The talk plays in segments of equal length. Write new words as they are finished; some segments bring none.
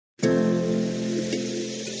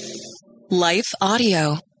Life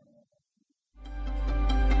Audio.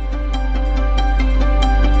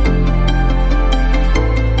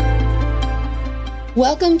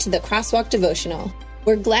 Welcome to the Crosswalk Devotional.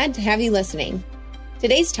 We're glad to have you listening.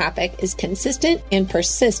 Today's topic is consistent and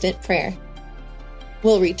persistent prayer.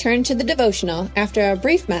 We'll return to the devotional after a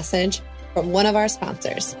brief message from one of our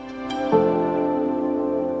sponsors.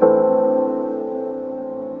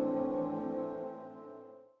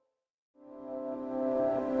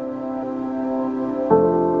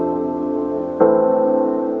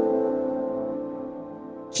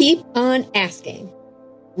 Keep on Asking,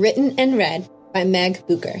 written and read by Meg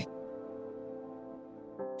Booker.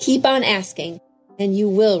 Keep on asking, and you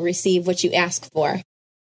will receive what you ask for.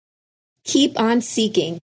 Keep on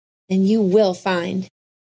seeking, and you will find.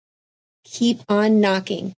 Keep on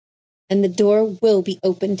knocking, and the door will be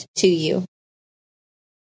opened to you.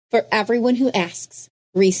 For everyone who asks,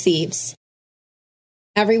 receives.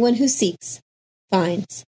 Everyone who seeks,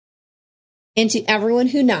 finds. And to everyone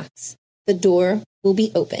who knocks, the door will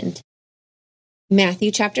be opened.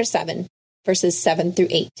 Matthew chapter 7, verses 7 through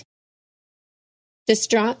 8.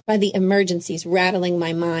 Distraught by the emergencies rattling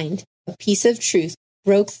my mind, a piece of truth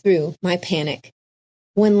broke through my panic.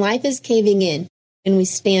 When life is caving in and we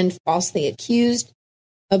stand falsely accused,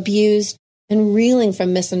 abused, and reeling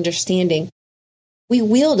from misunderstanding, we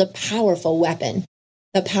wield a powerful weapon,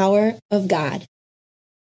 the power of God.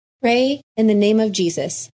 Pray in the name of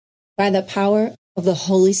Jesus, by the power of the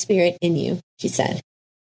Holy Spirit in you, she said.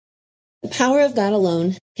 The power of God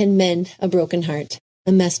alone can mend a broken heart,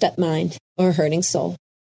 a messed up mind, or a hurting soul.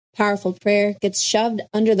 Powerful prayer gets shoved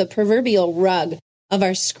under the proverbial rug of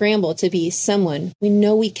our scramble to be someone we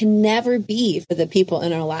know we can never be for the people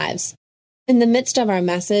in our lives. In the midst of our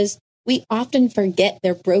messes, we often forget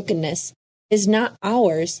their brokenness is not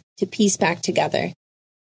ours to piece back together.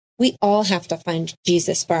 We all have to find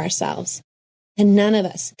Jesus for ourselves, and none of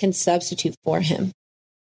us can substitute for him.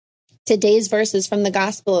 Today's verses from the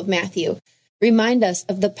Gospel of Matthew remind us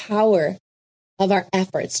of the power of our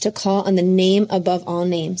efforts to call on the name above all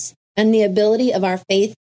names and the ability of our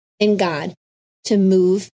faith in God to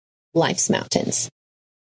move life's mountains.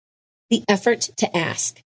 The effort to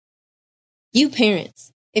ask. You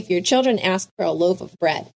parents, if your children ask for a loaf of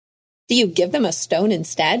bread, do you give them a stone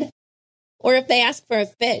instead? Or if they ask for a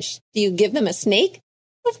fish, do you give them a snake?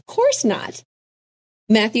 Of course not.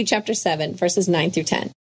 Matthew chapter 7, verses 9 through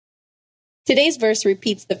 10. Today's verse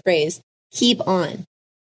repeats the phrase, keep on.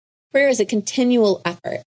 Prayer is a continual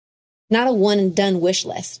effort, not a one-and-done wish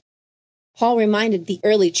list. Paul reminded the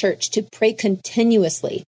early church to pray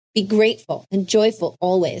continuously, be grateful and joyful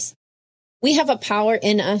always. We have a power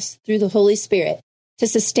in us through the Holy Spirit to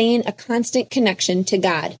sustain a constant connection to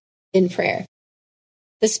God in prayer.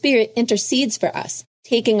 The Spirit intercedes for us,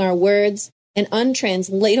 taking our words and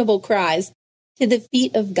untranslatable cries to the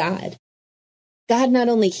feet of God. God not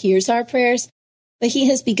only hears our prayers, but he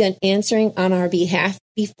has begun answering on our behalf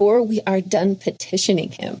before we are done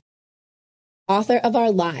petitioning him. Author of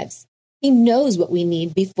our lives, he knows what we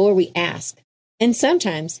need before we ask, and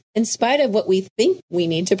sometimes in spite of what we think we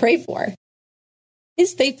need to pray for.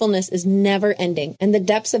 His faithfulness is never ending, and the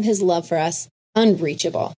depths of his love for us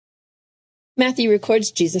unreachable. Matthew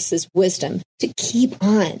records Jesus' wisdom to keep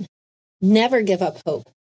on, never give up hope,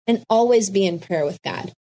 and always be in prayer with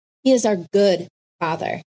God. He is our good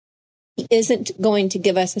Father. He isn't going to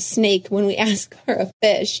give us a snake when we ask for a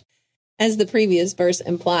fish, as the previous verse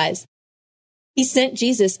implies. He sent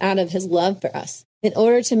Jesus out of his love for us in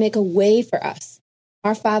order to make a way for us.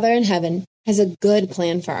 Our Father in heaven has a good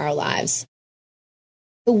plan for our lives.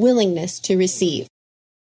 The willingness to receive.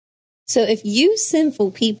 So if you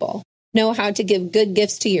sinful people know how to give good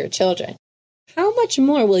gifts to your children, how much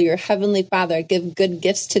more will your heavenly Father give good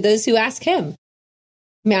gifts to those who ask him?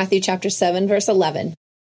 Matthew chapter 7, verse 11.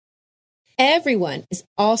 Everyone is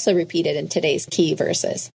also repeated in today's key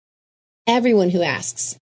verses. Everyone who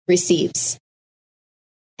asks, receives.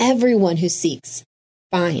 Everyone who seeks,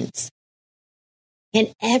 finds.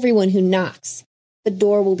 And everyone who knocks, the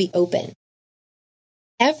door will be open.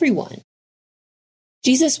 Everyone.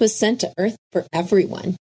 Jesus was sent to earth for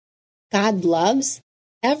everyone. God loves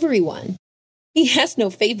everyone. He has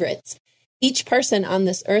no favorites. Each person on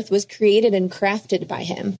this earth was created and crafted by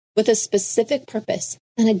him with a specific purpose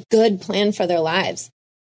and a good plan for their lives.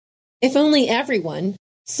 If only everyone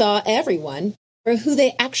saw everyone for who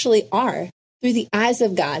they actually are through the eyes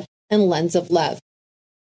of God and lens of love.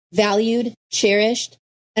 Valued, cherished,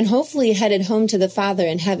 and hopefully headed home to the Father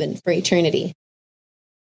in heaven for eternity.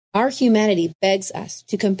 Our humanity begs us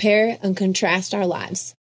to compare and contrast our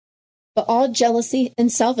lives. But all jealousy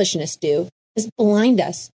and selfishness do is blind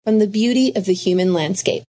us from the beauty of the human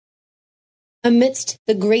landscape. Amidst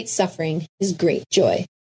the great suffering is great joy.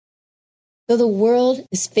 Though the world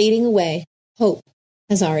is fading away, hope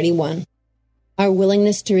has already won. Our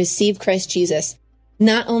willingness to receive Christ Jesus,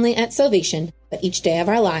 not only at salvation, but each day of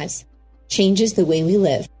our lives, changes the way we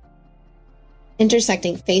live,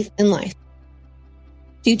 intersecting faith and life.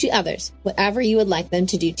 Do to others whatever you would like them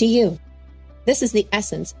to do to you. This is the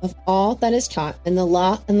essence of all that is taught in the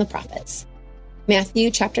law and the prophets.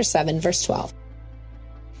 Matthew chapter 7, verse 12.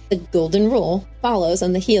 The golden rule follows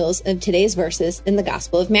on the heels of today's verses in the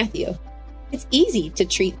Gospel of Matthew. It's easy to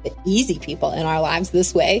treat the easy people in our lives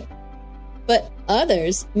this way, but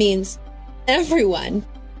others means everyone.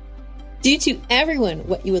 Do to everyone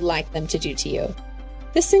what you would like them to do to you.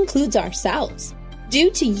 This includes ourselves. Do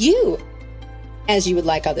to you as you would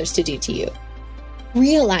like others to do to you.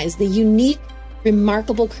 Realize the unique,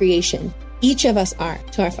 remarkable creation each of us are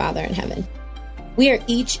to our Father in heaven. We are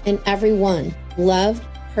each and every one loved,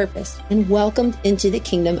 purposed, and welcomed into the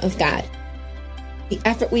kingdom of God. The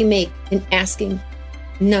effort we make in asking,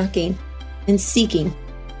 knocking, and seeking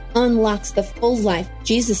unlocks the full life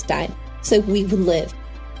Jesus died so we would live.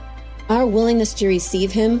 Our willingness to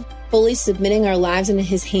receive Him, fully submitting our lives into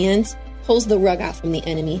His hands, pulls the rug out from the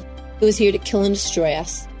enemy who is here to kill and destroy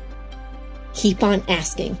us. Keep on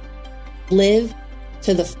asking. Live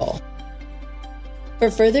to the full. For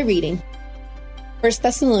further reading, 1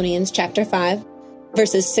 Thessalonians chapter 5,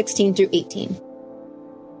 verses 16 through 18.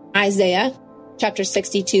 Isaiah chapter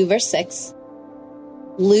 62, verse 6.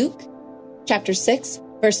 Luke chapter 6,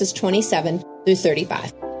 verses 27 through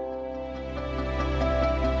 35.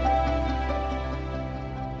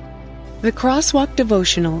 The Crosswalk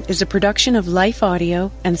Devotional is a production of Life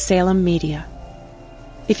Audio and Salem Media.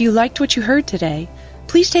 If you liked what you heard today,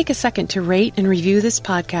 please take a second to rate and review this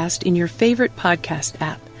podcast in your favorite podcast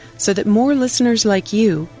app so that more listeners like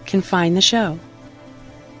you can find the show.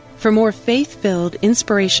 For more faith-filled,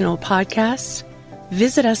 inspirational podcasts,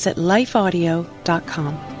 visit us at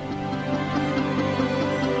lifeaudio.com.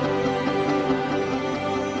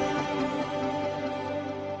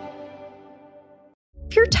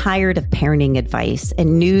 If you're tired of parenting advice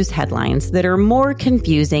and news headlines that are more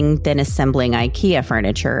confusing than assembling IKEA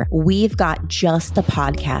furniture, we've got just the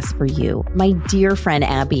podcast for you. My dear friend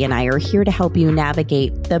Abby and I are here to help you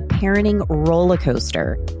navigate the parenting roller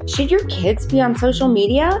coaster. Should your kids be on social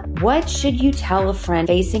media? What should you tell a friend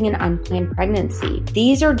facing an unplanned pregnancy?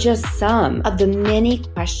 These are just some of the many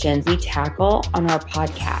questions we tackle on our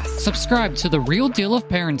podcast. Subscribe to The Real Deal of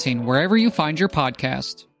Parenting wherever you find your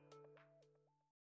podcast.